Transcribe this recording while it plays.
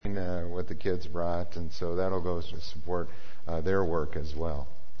kids brought, and so that'll go to support their work as well.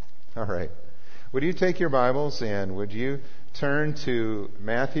 All right. Would you take your Bibles and would you turn to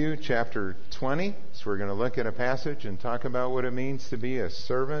Matthew chapter 20? So we're going to look at a passage and talk about what it means to be a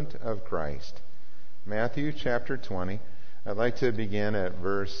servant of Christ. Matthew chapter 20. I'd like to begin at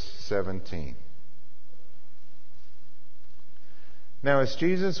verse 17. Now, as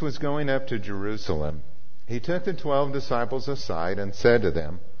Jesus was going up to Jerusalem, he took the 12 disciples aside and said to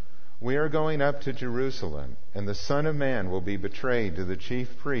them, "We are going up to Jerusalem, and the Son of Man will be betrayed to the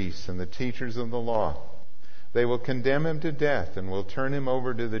chief priests and the teachers of the law. They will condemn him to death and will turn him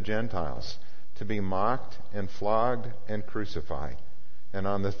over to the Gentiles to be mocked and flogged and crucified. And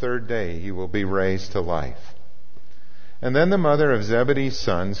on the third day he will be raised to life." And then the mother of Zebedee's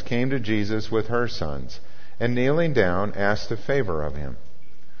sons came to Jesus with her sons, and kneeling down asked a favor of him.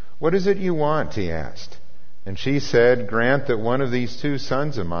 "What is it you want?" he asked. And she said, "Grant that one of these 2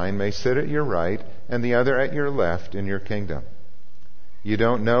 sons of mine may sit at your right and the other at your left in your kingdom." "You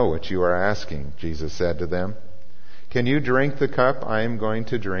don't know what you are asking," Jesus said to them. "Can you drink the cup I am going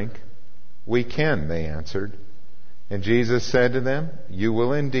to drink?" "We can," they answered. And Jesus said to them, "You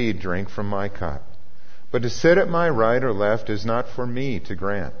will indeed drink from my cup. But to sit at my right or left is not for me to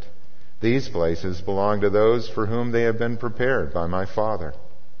grant. These places belong to those for whom they have been prepared by my Father."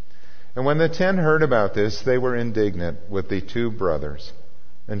 And when the 10 heard about this, they were indignant with the 2 brothers.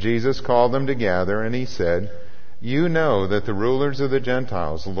 And Jesus called them together, and he said, "You know that the rulers of the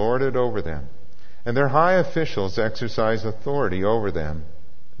Gentiles lord it over them, and their high officials exercise authority over them.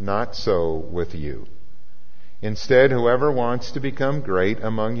 Not so with you. Instead, whoever wants to become great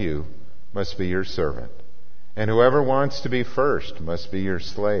among you must be your servant, and whoever wants to be first must be your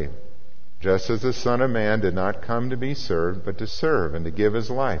slave, just as the Son of Man did not come to be served, but to serve and to give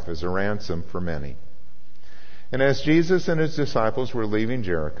his life as a ransom for many." And as Jesus and his disciples were leaving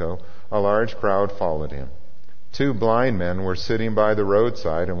Jericho, a large crowd followed him. 2 blind men were sitting by the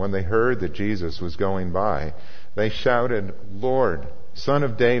roadside, and when they heard that Jesus was going by, they shouted, "Lord, Son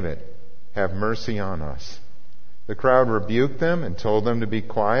of David, have mercy on us." The crowd rebuked them and told them to be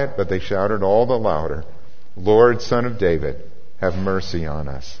quiet, but they shouted all the louder, "Lord, Son of David, have mercy on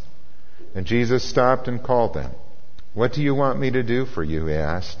us." And Jesus stopped and called them. "What do you want me to do for you?" he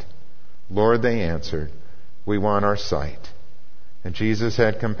asked. "Lord," they answered, "we want our sight." And Jesus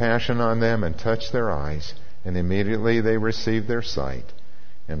had compassion on them and touched their eyes, and immediately they received their sight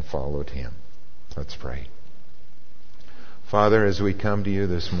and followed him. Let's pray. Father, as we come to you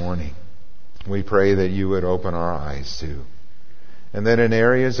this morning, we pray that you would open our eyes too, and that in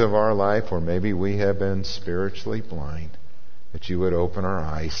areas of our life where maybe we have been spiritually blind, that you would open our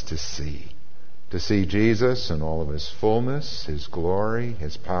eyes to see Jesus in all of his fullness, his glory,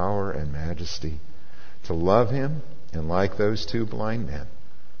 his power and majesty, to love him, and like those 2 blind men,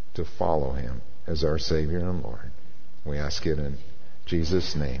 to follow him as our Savior and Lord. We ask it in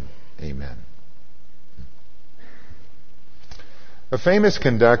Jesus' name. Amen. A famous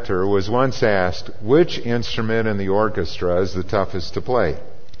conductor was once asked which instrument in the orchestra is the toughest to play.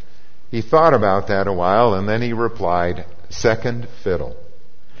 He thought about that a while, and then he replied, "Second fiddle."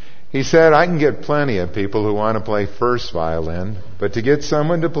 He said, "I can get plenty of people who want to play first violin, but to get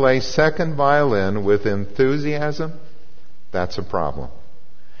someone to play second violin with enthusiasm, that's a problem.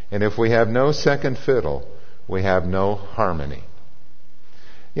 And if we have no second fiddle, we have no harmony."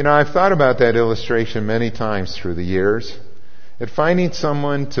 You know, I've thought about that illustration many times through the years. That finding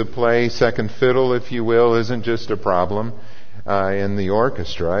someone to play second fiddle, if you will, isn't just a problem in the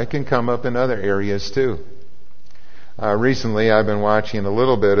orchestra. It can come up in other areas too. Recently, I've been watching a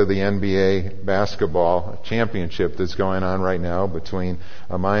little bit of the NBA basketball championship that's going on right now between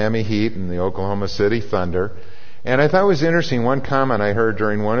Miami Heat and the Oklahoma City Thunder. And I thought it was interesting, one comment I heard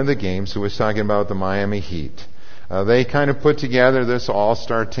during one of the games who was talking about the Miami Heat. They kind of put together this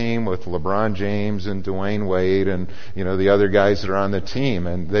all-star team with LeBron James and Dwayne Wade and, the other guys that are on the team.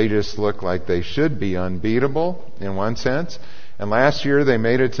 And they just look like they should be unbeatable in one sense. And last year they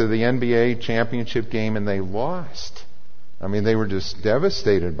made it to the NBA championship game and they lost. I mean, they were just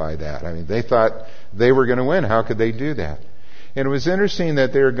devastated by that. I mean, they thought they were going to win. How could they do that? And it was interesting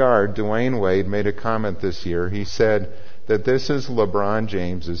that their guard, Dwayne Wade, made a comment this year. He said that this is LeBron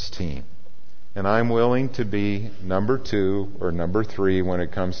James's team. And I'm willing to be number 2 or number 3 when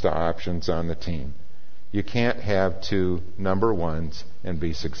it comes to options on the team. You can't have 2 number 1s and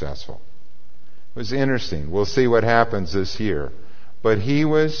be successful. It was interesting. We'll see what happens this year. But he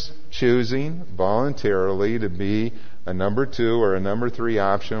was choosing voluntarily to be a number 2 or a number 3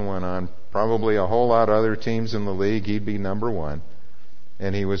 option when on probably a whole lot of other teams in the league he'd be number 1.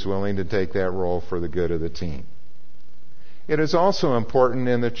 And he was willing to take that role for the good of the team. It is also important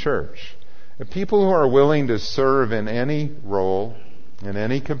in the church The people who are willing to serve in any role, in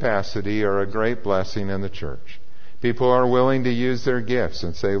any capacity, are a great blessing in the church. People are willing to use their gifts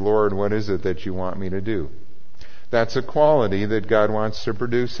and say, Lord, what is it that you want me to do? That's a quality that God wants to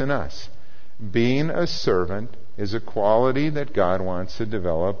produce in us. Being a servant is a quality that God wants to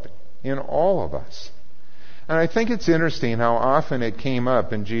develop in all of us. And I think it's interesting how often it came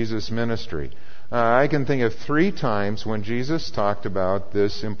up in Jesus' ministry. I can think of 3 times when Jesus talked about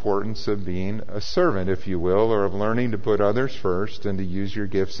this importance of being a servant, if you will, or of learning to put others first and to use your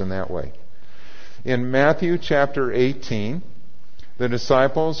gifts in that way. In Matthew chapter 18, the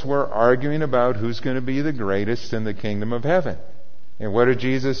disciples were arguing about who's going to be the greatest in the kingdom of heaven. And what did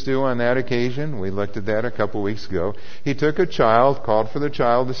Jesus do on that occasion? We looked at that a couple weeks ago. He took a child, called for the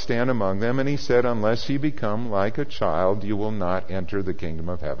child to stand among them, and he said, unless you become like a child, you will not enter the kingdom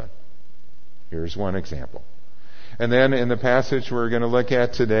of heaven. Here's one example. And then in the passage we're going to look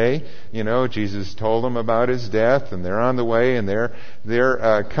at today, Jesus told them about his death, and they're on the way, and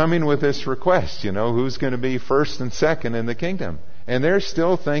they're coming with this request, who's going to be first and second in the kingdom. And they're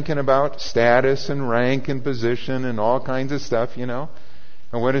still thinking about status and rank and position and all kinds of stuff, And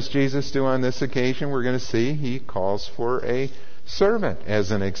what does Jesus do on this occasion? We're going to see he calls for a servant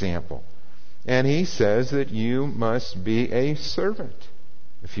as an example. And he says that you must be a servant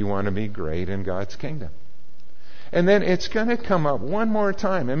if you want to be great in God's kingdom. And then it's going to come up one more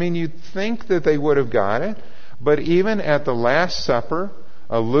time. You'd think that they would have got it, but even at the Last Supper,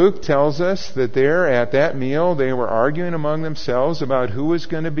 Luke tells us that there at that meal they were arguing among themselves about who was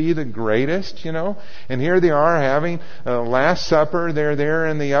going to be the greatest, And here they are having a Last Supper. They're there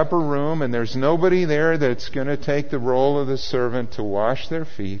in the upper room, and there's nobody there that's going to take the role of the servant to wash their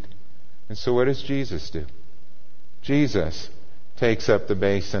feet. And so what does Jesus do? Jesus takes up the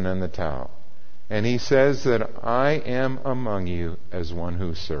basin and the towel. And he says that I am among you as one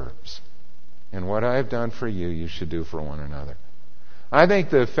who serves. And what I have done for you, you should do for one another. I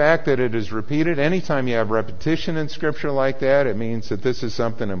think the fact that it is repeated, anytime you have repetition in Scripture like that, it means that this is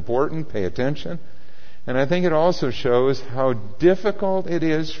something important. Pay attention. And I think it also shows how difficult it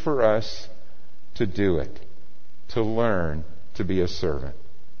is for us to do it, to learn to be a servant.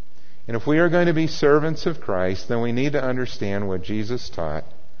 And if we are going to be servants of Christ, then we need to understand what Jesus taught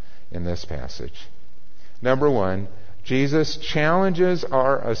in this passage. Number 1, Jesus challenges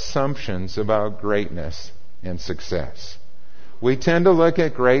our assumptions about greatness and success. We tend to look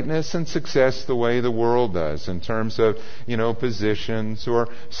at greatness and success the way the world does, in terms of, positions or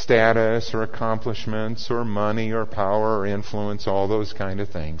status or accomplishments or money or power or influence, all those kind of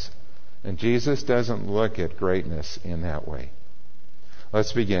things. And Jesus doesn't look at greatness in that way.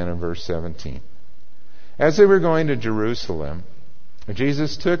 Let's begin in verse 17. As they were going to Jerusalem,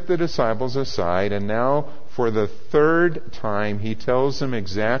 Jesus took the disciples aside, and now for the 3rd time he tells them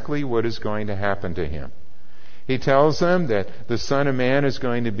exactly what is going to happen to him. He tells them that the Son of Man is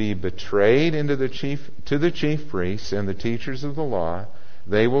going to be betrayed to the chief priests and the teachers of the law.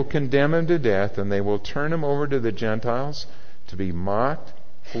 They will condemn him to death, and they will turn him over to the Gentiles to be mocked,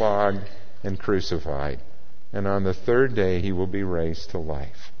 flogged, and crucified. And on the 3rd day he will be raised to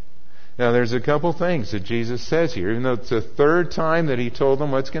life. Now there's a couple things that Jesus says here. Even though it's the 3rd time that he told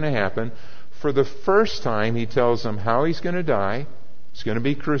them what's going to happen, for the first time he tells them how he's going to die. He's going to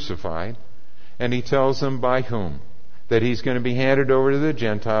be crucified. And he tells them by whom. That he's going to be handed over to the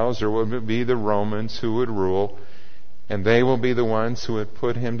Gentiles, or will be the Romans who would rule. And they will be the ones who would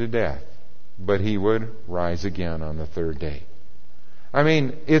put him to death. But he would rise again on the 3rd day.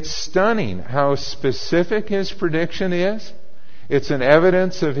 It's stunning how specific his prediction is. It's an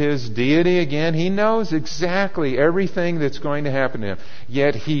evidence of his deity again. He knows exactly everything that's going to happen to him.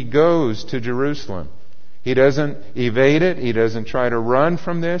 Yet he goes to Jerusalem. He doesn't evade it. He doesn't try to run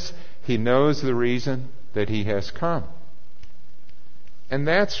from this. He knows the reason that he has come. And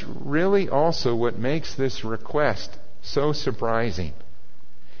that's really also what makes this request so surprising.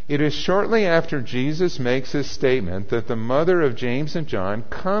 It is shortly after Jesus makes his statement that the mother of James and John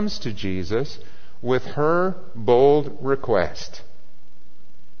comes to Jesus with her bold request.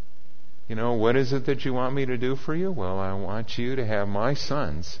 What is it that you want me to do for you? Well, I want you to have my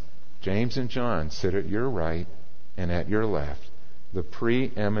sons, James and John, sit at your right and at your left, the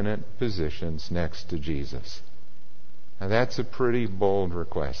preeminent positions next to Jesus. Now that's a pretty bold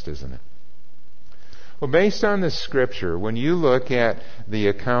request, isn't it? Well, based on this scripture, when you look at the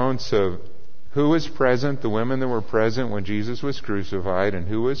accounts of who was present, the women that were present when Jesus was crucified, and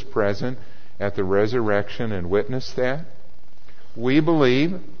who was present at the resurrection and witnessed that, we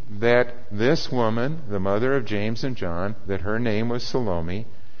believe that this woman, the mother of James and John, that her name was Salome,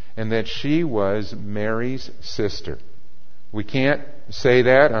 and that she was Mary's sister. We can't say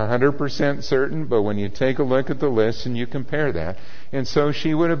that 100% certain, but when you take a look at the list and you compare that, and so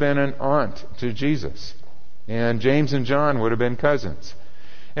she would have been an aunt to Jesus. And James and John would have been cousins.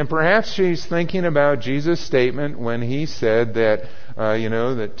 And perhaps she's thinking about Jesus' statement when he said that,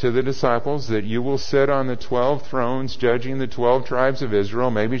 that to the disciples, that you will sit on the 12 thrones judging the 12 tribes of Israel.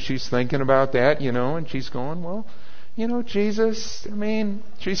 Maybe she's thinking about that, and she's going, well, Jesus,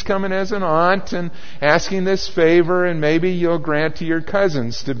 she's coming as an aunt and asking this favor, and maybe you'll grant to your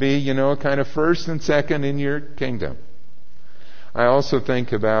cousins to be, kind of first and second in your kingdom. I also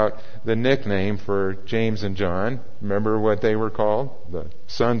think about the nickname for James and John. Remember what they were called? The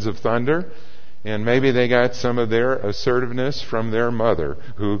Sons of Thunder. And maybe they got some of their assertiveness from their mother,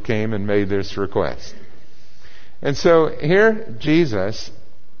 who came and made this request. And so here Jesus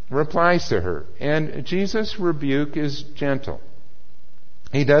replies to her. And Jesus' rebuke is gentle.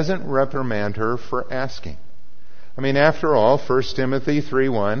 He doesn't reprimand her for asking. After all, 1 Timothy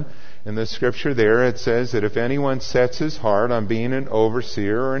 3:1, in the scripture there, it says that if anyone sets his heart on being an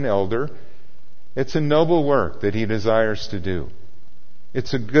overseer or an elder, it's a noble work that he desires to do.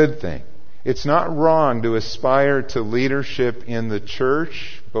 It's a good thing. It's not wrong to aspire to leadership in the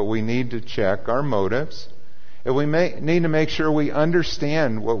church, but we need to check our motives. And we need to make sure we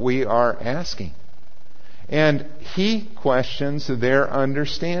understand what we are asking. And he questions their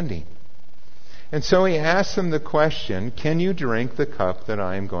understanding. And so he asks them the question, can you drink the cup that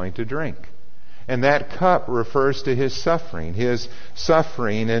I am going to drink? And that cup refers to his suffering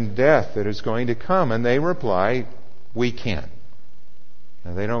and death that is going to come. And they reply, we can.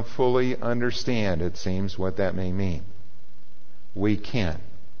 Now, they don't fully understand, it seems, what that may mean. We can.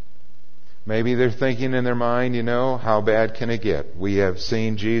 Maybe they're thinking in their mind, how bad can it get? We have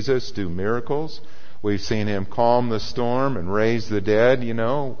seen Jesus do miracles. We've seen him calm the storm and raise the dead,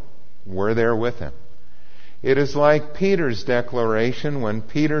 We're there with him. It is like Peter's declaration when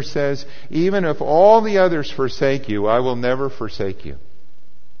Peter says, even if all the others forsake you, I will never forsake you.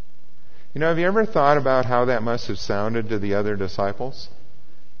 Have you ever thought about how that must have sounded to the other disciples?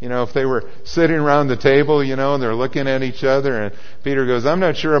 If they were sitting around the table, and they're looking at each other, and Peter goes, I'm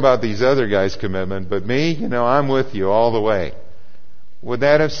not sure about these other guys' commitment, but me, I'm with you all the way. Would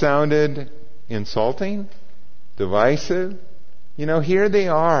that have sounded insulting? Divisive? Here they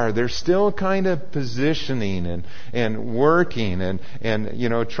are. They're still kind of positioning and working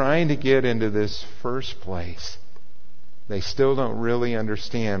and trying to get into this first place. They still don't really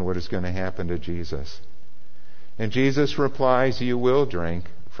understand what is going to happen to Jesus. And Jesus replies, you will drink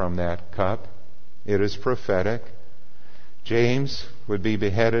from that cup. It is prophetic. James would be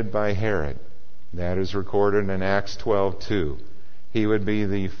beheaded by Herod. That is recorded in Acts 12:2. He would be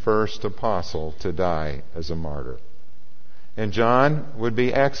the first apostle to die as a martyr. And John would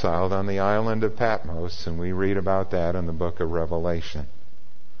be exiled on the island of Patmos, and we read about that in the book of Revelation.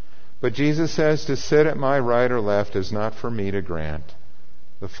 But Jesus says, to sit at my right or left is not for me to grant.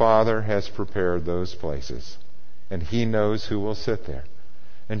 The Father has prepared those places, and he knows who will sit there.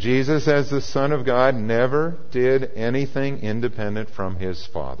 And Jesus, as the Son of God, never did anything independent from his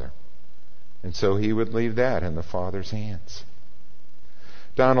Father. And so he would leave that in the Father's hands.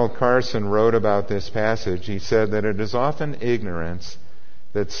 Donald Carson wrote about this passage. He said that it is often ignorance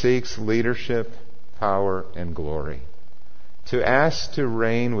that seeks leadership, power, and glory. To ask to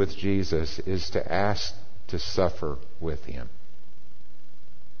reign with Jesus is to ask to suffer with him.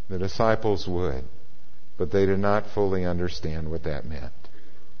 The disciples would, but they did not fully understand what that meant.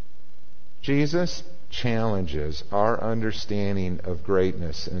 Jesus challenges our understanding of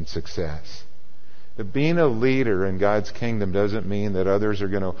greatness and success. That being a leader in God's kingdom doesn't mean that others are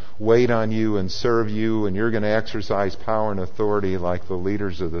going to wait on you and serve you and you're going to exercise power and authority like the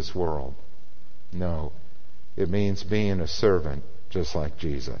leaders of this world. No. It means being a servant just like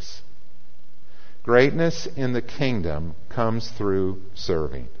Jesus. Greatness in the kingdom comes through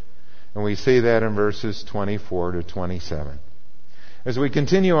serving. And we see that in verses 24 to 27. As we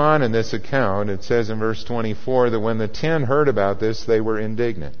continue on in this account, it says in verse 24 that when the 10 heard about this, they were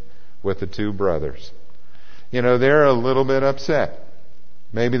indignant with the two brothers. They're a little bit upset.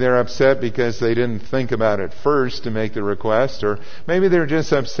 Maybe they're upset because they didn't think about it first to make the request, or maybe they're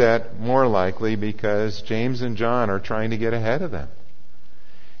just upset, more likely, because James and John are trying to get ahead of them.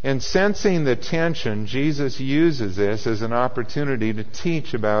 And sensing the tension, Jesus uses this as an opportunity to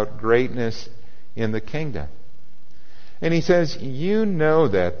teach about greatness in the kingdom. And he says, you know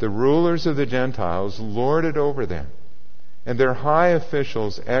that the rulers of the Gentiles lord it over them, and their high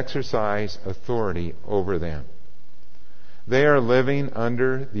officials exercise authority over them. They are living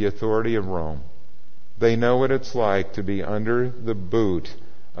under the authority of Rome. They know what it's like to be under the boot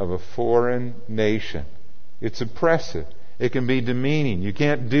of a foreign nation. It's oppressive. It can be demeaning. You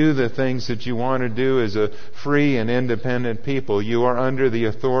can't do the things that you want to do as a free and independent people. You are under the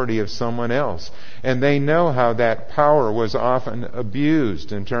authority of someone else. And they know how that power was often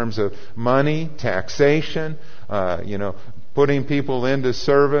abused in terms of money, taxation, putting people into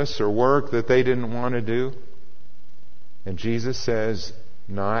service or work that they didn't want to do. And Jesus says,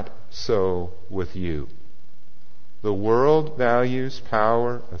 not so with you. The world values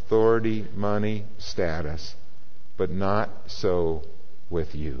power, authority, money, status, but not so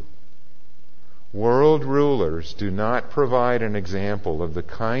with you. World rulers do not provide an example of the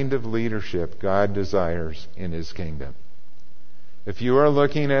kind of leadership God desires in His kingdom. If you are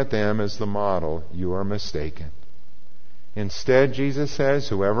looking at them as the model, you are mistaken. Instead, Jesus says,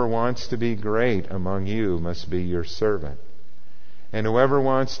 whoever wants to be great among you must be your servant. And whoever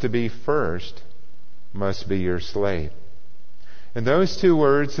wants to be first must be your slave. And those two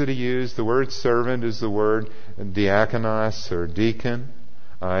words that He used, the word servant is the word diakonos or deacon.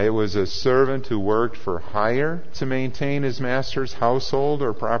 It was a servant who worked for hire to maintain his master's household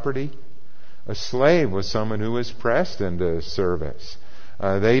or property. A slave was someone who was pressed into service.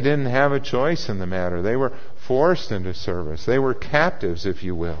 They didn't have a choice in the matter. They were forced into service. They were captives, if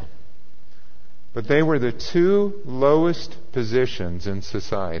you will. But they were the two lowest positions in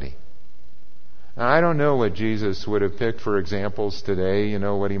society. Now, I don't know what Jesus would have picked for examples today.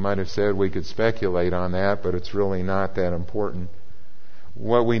 What He might have said. We could speculate on that, but it's really not that important.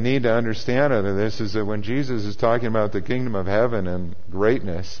 What we need to understand out of this is that when Jesus is talking about the kingdom of heaven and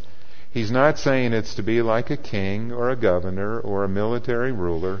greatness, He's not saying it's to be like a king or a governor or a military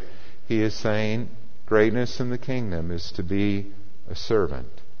ruler. He is saying greatness in the kingdom is to be a servant,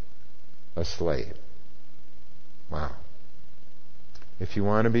 a slave. Wow. If you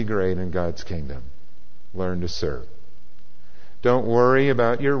want to be great in God's kingdom, learn to serve. Don't worry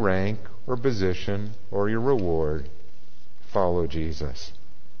about your rank or position or your reward. Follow Jesus.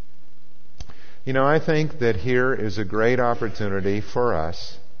 I think that here is a great opportunity for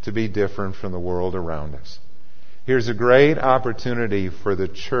us to be different from the world around us. Here's a great opportunity for the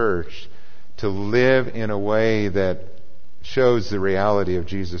church to live in a way that shows the reality of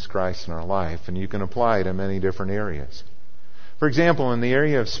Jesus Christ in our life, and you can apply it in many different areas. For example, in the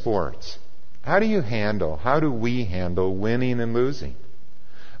area of sports, how do we handle winning and losing?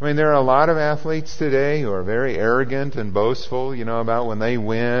 There are a lot of athletes today who are very arrogant and boastful, about when they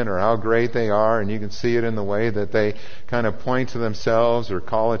win or how great they are, and you can see it in the way that they kind of point to themselves or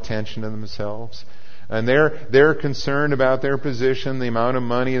call attention to themselves. And they're concerned about their position, the amount of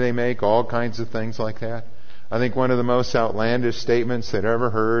money they make, all kinds of things like that. I think one of the most outlandish statements I'd ever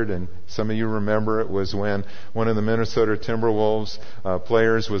heard, and some of you remember it, was when one of the Minnesota Timberwolves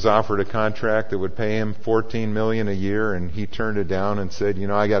players was offered a contract that would pay him $14 million a year, and he turned it down and said,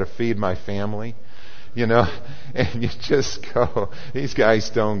 I got to feed my family. And you just go, these guys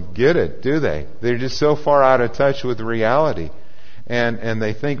don't get it, do they? They're just so far out of touch with reality. And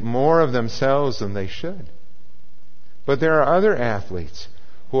they think more of themselves than they should. But there are other athletes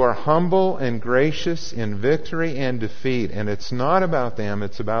who are humble and gracious in victory and defeat. And it's not about them,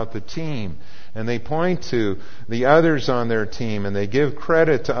 it's about the team. And they point to the others on their team, and they give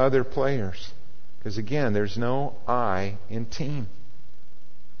credit to other players. Because again, there's no I in team.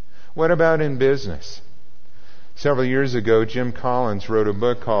 What about in business? Several years ago, Jim Collins wrote a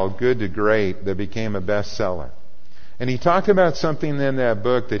book called Good to Great that became a bestseller. And he talked about something in that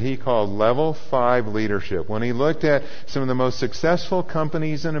book that he called Level 5 leadership. When he looked at some of the most successful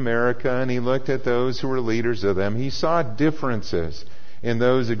companies in America and he looked at those who were leaders of them, he saw differences in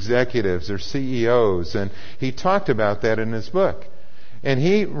those executives or CEOs. And he talked about that in his book. And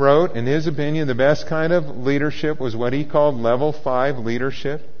he wrote, in his opinion, the best kind of leadership was what he called Level 5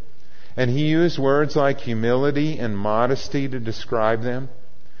 leadership. And he used words like humility and modesty to describe them.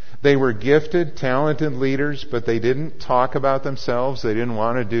 They were gifted, talented leaders, but they didn't talk about themselves. They didn't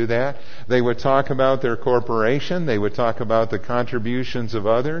want to do that. They would talk about their corporation. They would talk about the contributions of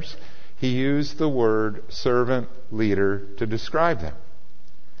others. He used the word servant leader to describe them.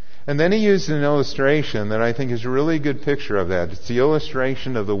 And then he used an illustration that I think is a really good picture of that. It's the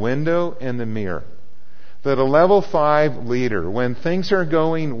illustration of the window and the mirror. That a level 5 leader, when things are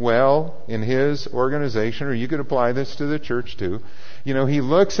going well in his organization, or you could apply this to the church too, he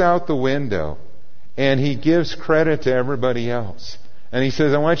looks out the window and he gives credit to everybody else. And he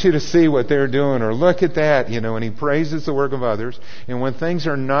says, I want you to see what they're doing, or look at that, and he praises the work of others. And when things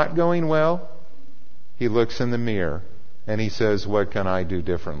are not going well, he looks in the mirror and he says, what can I do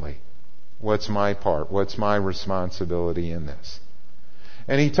differently? What's my part? What's my responsibility in this?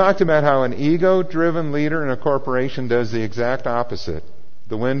 And he talked about how an ego-driven leader in a corporation does the exact opposite.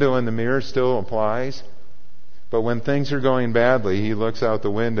 The window and the mirror still applies, But when things are going badly, he looks out the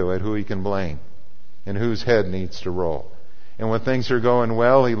window at who he can blame and whose head needs to roll. And when things are going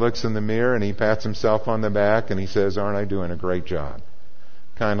well, he looks in the mirror and he pats himself on the back and he says, aren't I doing a great job?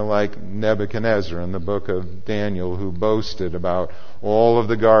 Kind of like Nebuchadnezzar in the book of Daniel, who boasted about all of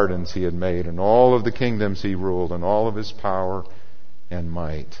the gardens he had made and all of the kingdoms he ruled and all of his power and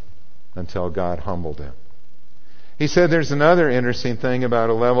might, until God humbled him. He said there's another interesting thing about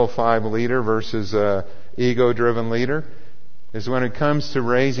a level 5 leader versus a ego-driven leader, is when it comes to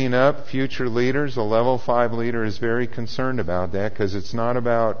raising up future leaders, a level 5 leader is very concerned about that, because it's not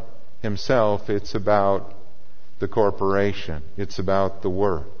about himself, it's about the corporation. It's about the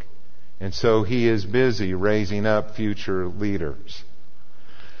work. And so he is busy raising up future leaders.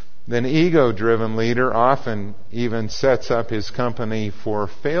 An ego-driven leader often even sets up his company for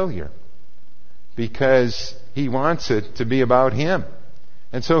failure because he wants it to be about him.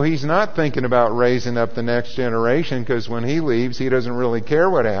 And so he's not thinking about raising up the next generation, because when he leaves, he doesn't really care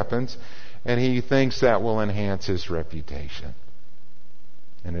what happens, and he thinks that will enhance his reputation.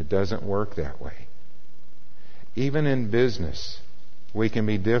 And it doesn't work that way. Even in business, we can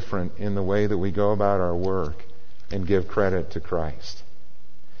be different in the way that we go about our work and give credit to Christ.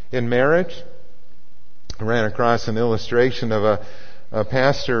 In marriage, I ran across an illustration of a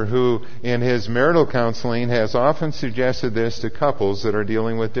pastor who, in his marital counseling, has often suggested this to couples that are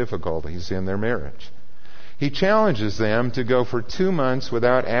dealing with difficulties in their marriage. He challenges them to go for 2 months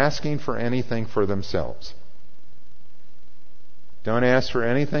without asking for anything for themselves. Don't ask for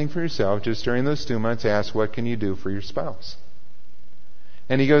anything for yourself. Just during those 2 months, ask, what can you do for your spouse?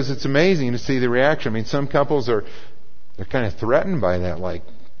 And he goes, it's amazing to see the reaction. I mean, some couples they're kind of threatened by that. Like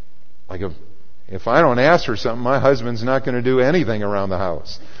if I don't ask for something, my husband's not going to do anything around the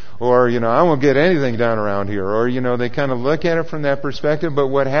house. Or, I won't get anything done around here. Or, they kind of look at it from that perspective. But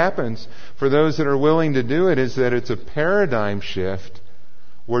what happens for those that are willing to do it is that it's a paradigm shift,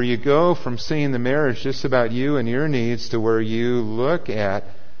 where you go from seeing the marriage just about you and your needs to where you look at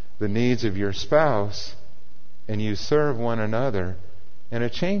the needs of your spouse and you serve one another, and a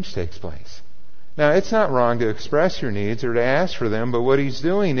change takes place. Now, it's not wrong to express your needs or to ask for them, but what he's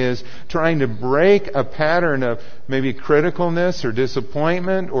doing is trying to break a pattern of maybe criticalness or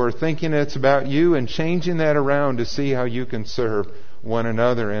disappointment or thinking it's about you, and changing that around to see how you can serve one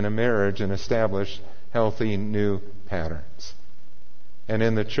another in a marriage and establish healthy new patterns. And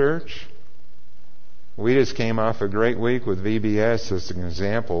in the church, we just came off a great week with VBS as an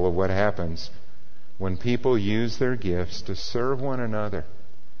example of what happens when people use their gifts to serve one another.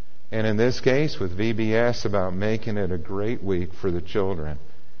 And in this case, with VBS, about making it a great week for the children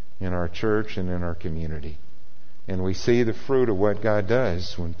in our church and in our community. And we see the fruit of what God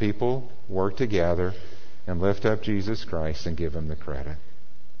does when people work together and lift up Jesus Christ and give Him the credit.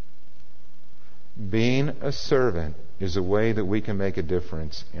 Being a servant is a way that we can make a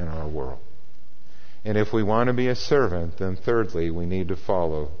difference in our world. And if we want to be a servant, then thirdly, we need to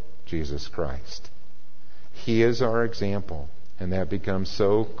follow Jesus Christ. He is our example, and that becomes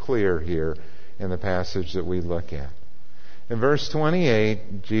so clear here in the passage that we look at. In verse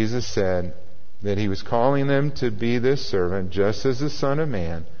 28, Jesus said that He was calling them to be this servant, just as the Son of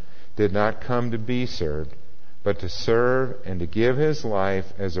Man did not come to be served, but to serve and to give His life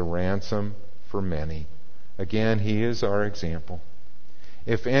as a ransom for many. Again, He is our example.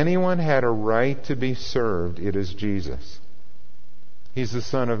 If anyone had a right to be served, it is Jesus. He's the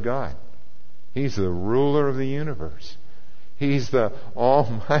Son of God. He's the ruler of the universe. He's the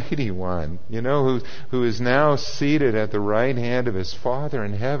Almighty One, who is now seated at the right hand of His Father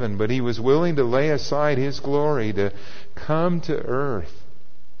in heaven. But He was willing to lay aside His glory to come to earth,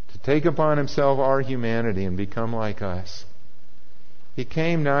 to take upon Himself our humanity and become like us. He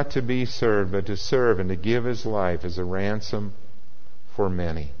came not to be served, but to serve and to give His life as a ransom for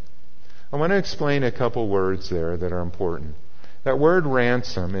many. I want to explain a couple words there that are important. That word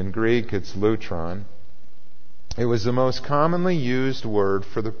ransom, in Greek it's lutron. It was the most commonly used word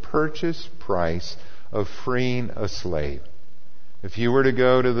for the purchase price of freeing a slave. If you were to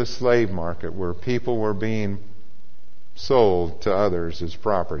go to the slave market where people were being sold to others as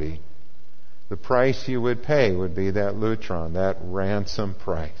property, the price you would pay would be that lutron, that ransom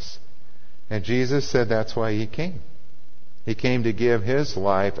price. And Jesus said that's why He came. He came to give His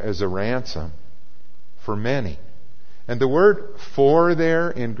life as a ransom for many. And the word for there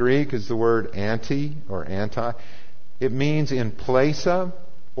in Greek is the word anti or anti. It means in place of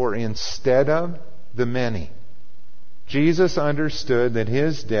or instead of the many. Jesus understood that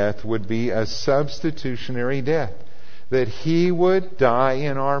His death would be a substitutionary death. That He would die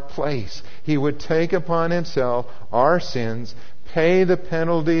in our place. He would take upon Himself our sins, pay the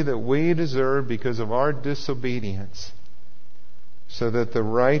penalty that we deserve because of our disobedience, so that the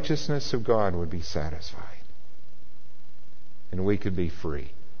righteousness of God would be satisfied and we could be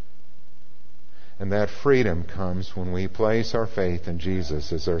free. And that freedom comes when we place our faith in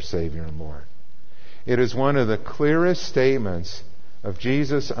Jesus as our Savior and Lord. It is one of the clearest statements of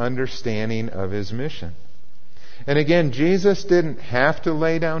Jesus' understanding of His mission. And again, Jesus didn't have to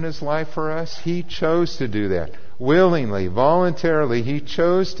lay down His life for us. He chose to do that. Willingly, voluntarily, He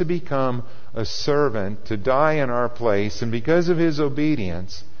chose to become a servant, to die in our place. And because of His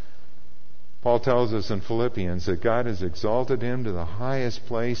obedience, Paul tells us in Philippians that God has exalted Him to the highest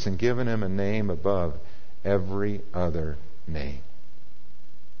place and given Him a name above every other name.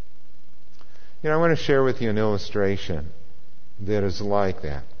 I want to share with you an illustration that is like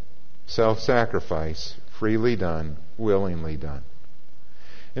that. Self-sacrifice, freely done, willingly done.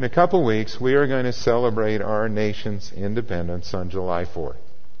 In a couple weeks, we are going to celebrate our nation's independence on July 4th.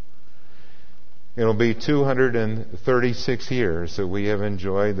 It'll be 236 years that we have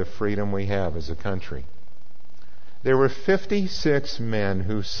enjoyed the freedom we have as a country. There were 56 men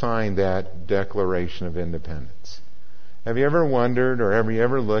who signed that Declaration of Independence. Have you ever wondered, or have you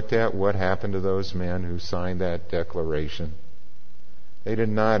ever looked at what happened to those men who signed that declaration? They did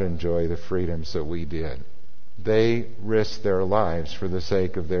not enjoy the freedoms that we did. They risked their lives for the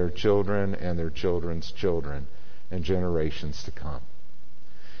sake of their children and their children's children and generations to come.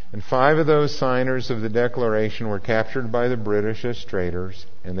 And 5 of those signers of the Declaration were captured by the British as traitors,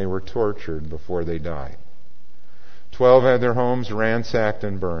 and they were tortured before they died. 12 had their homes ransacked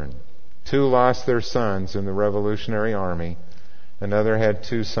and burned. 2 lost their sons in the Revolutionary Army. Another had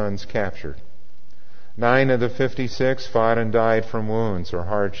 2 sons captured. 9 of the 56 fought and died from wounds or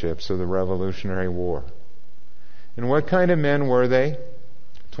hardships of the Revolutionary War. And what kind of men were they?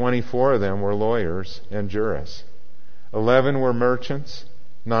 24 of them were lawyers and jurists. 11 were merchants.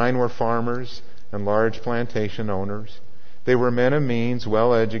 9 were farmers and large plantation owners. They were men of means,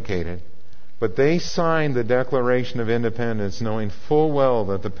 well educated. But they signed the Declaration of Independence knowing full well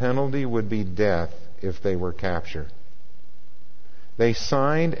that the penalty would be death if they were captured. They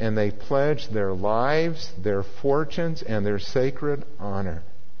signed and they pledged their lives, their fortunes, and their sacred honor.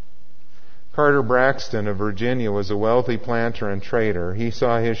 Carter Braxton of Virginia was a wealthy planter and trader. He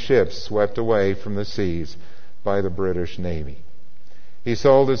saw his ships swept away from the seas by the British Navy. He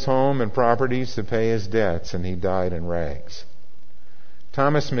sold his home and properties to pay his debts, and he died in rags.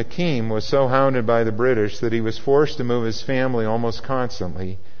 Thomas McKean was so hounded by the British that he was forced to move his family almost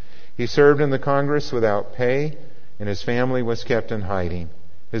constantly. He served in the Congress without pay, and his family was kept in hiding.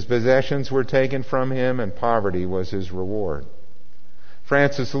 His possessions were taken from him, and poverty was his reward.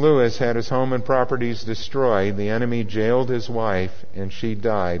 Francis Lewis had his home and properties destroyed. The enemy jailed his wife, and she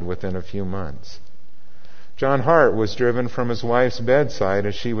died within a few months. John Hart was driven from his wife's bedside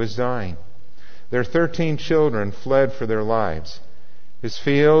as she was dying. Their 13 children fled for their lives. His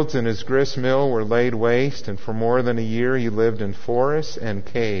fields and his grist mill were laid waste, and for more than a year he lived in forests and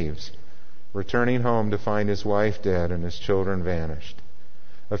caves, returning home to find his wife dead and his children vanished.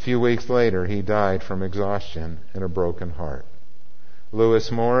 A few weeks later, he died from exhaustion and a broken heart.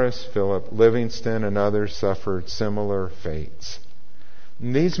 Lewis Morris, Philip Livingston, and others suffered similar fates.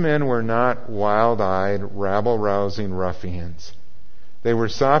 And these men were not wild-eyed, rabble-rousing ruffians. They were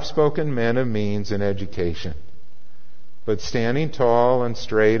soft-spoken men of means and education. But standing tall and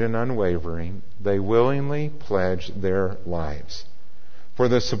straight and unwavering, they willingly pledged their lives. For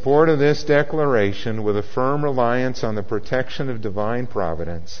the support of this declaration, with a firm reliance on the protection of divine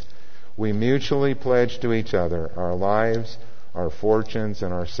providence, we mutually pledge to each other our lives, our fortunes,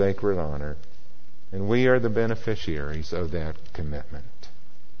 and our sacred honor. And we are the beneficiaries of that commitment.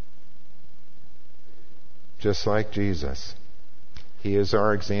 Just like Jesus, He is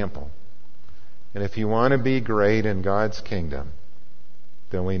our example. And if you want to be great in God's kingdom,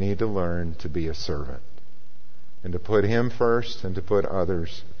 then we need to learn to be a servant and to put Him first and to put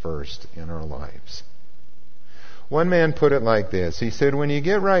others first in our lives. One man put it like this. He said, when you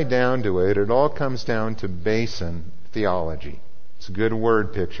get right down to it, it all comes down to basin theology. It's a good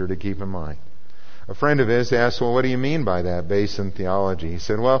word picture to keep in mind. A friend of his asked, well, what do you mean by that, basin theology? He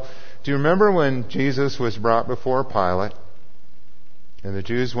said, well, do you remember when Jesus was brought before Pilate? And the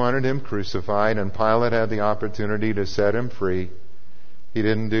Jews wanted Him crucified, and Pilate had the opportunity to set Him free. He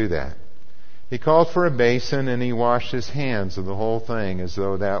didn't do that. He called for a basin, and He washed His hands of the whole thing as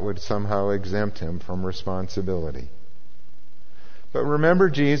though that would somehow exempt Him from responsibility. But remember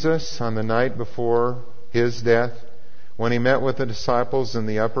Jesus on the night before His death, when He met with the disciples in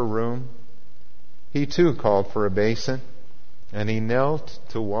the upper room? He too called for a basin, and He knelt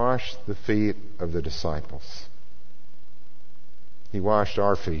to wash the feet of the disciples. He washed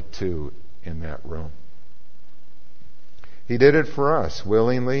our feet too in that room. He did it for us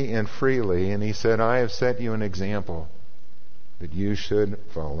willingly and freely, and he said, I have set you an example that you should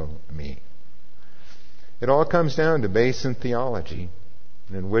follow me. It all comes down to basic theology.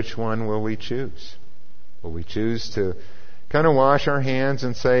 And which one will we choose? Will we choose to kind of wash our hands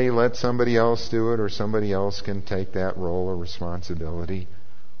and say, let somebody else do it, or somebody else can take that role or responsibility?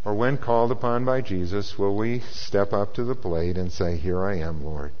 Or when called upon by Jesus, will we step up to the plate and say, here I am,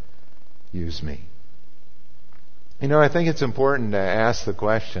 Lord, use me? You know, I think it's important to ask the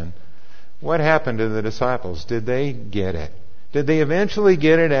question, what happened to the disciples? Did they get it? Did they eventually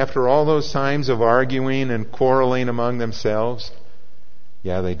get it after all those times of arguing and quarreling among themselves?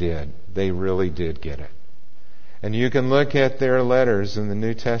 Yeah, they did. They really did get it. And you can look at their letters in the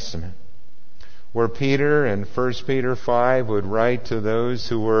New Testament, where Peter in 1 Peter 5 would write to those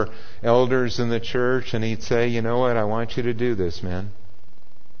who were elders in the church, and he'd say, you know what, I want you to do this, men.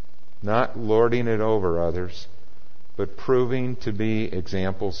 Not lording it over others, but proving to be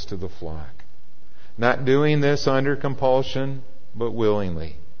examples to the flock. Not doing this under compulsion, but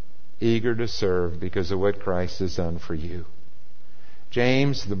willingly, eager to serve because of what Christ has done for you.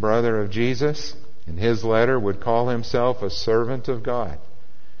 James, the brother of Jesus, in his letter would call himself a servant of God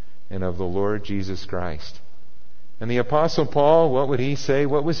and of the Lord Jesus Christ. And the Apostle Paul, what would he say?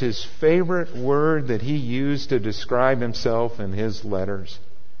 What was his favorite word that he used to describe himself in his letters?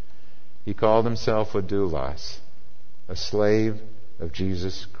 He called himself a doulos, a slave of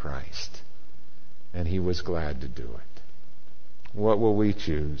Jesus Christ. And he was glad to do it. What will we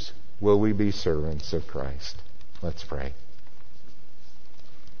choose? Will we be servants of Christ? Let's pray.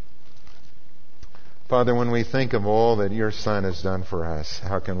 Father, when we think of all that your Son has done for us,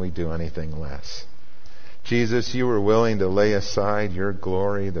 how can we do anything less? Jesus, you were willing to lay aside your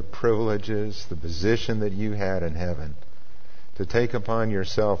glory, the privileges, the position that you had in heaven, to take upon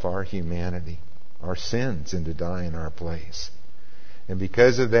yourself our humanity, our sins, and to die in our place. And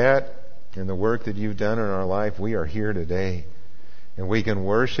because of that, and the work that you've done in our life, we are here today. And we can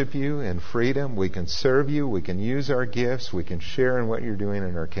worship you in freedom. We can serve you. We can use our gifts. We can share in what you're doing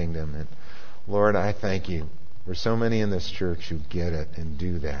in our kingdom. And Lord, I thank you for so many in this church who get it and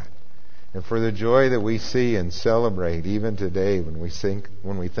do that. And for the joy that we see and celebrate even today when we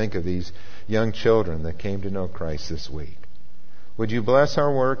think of these young children that came to know Christ this week. Would you bless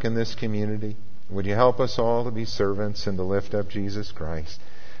our work in this community? Would you help us all to be servants and to lift up Jesus Christ?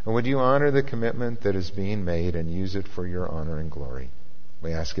 And would you honor the commitment that is being made and use it for your honor and glory?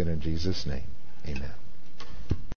 We ask it in Jesus' name. Amen.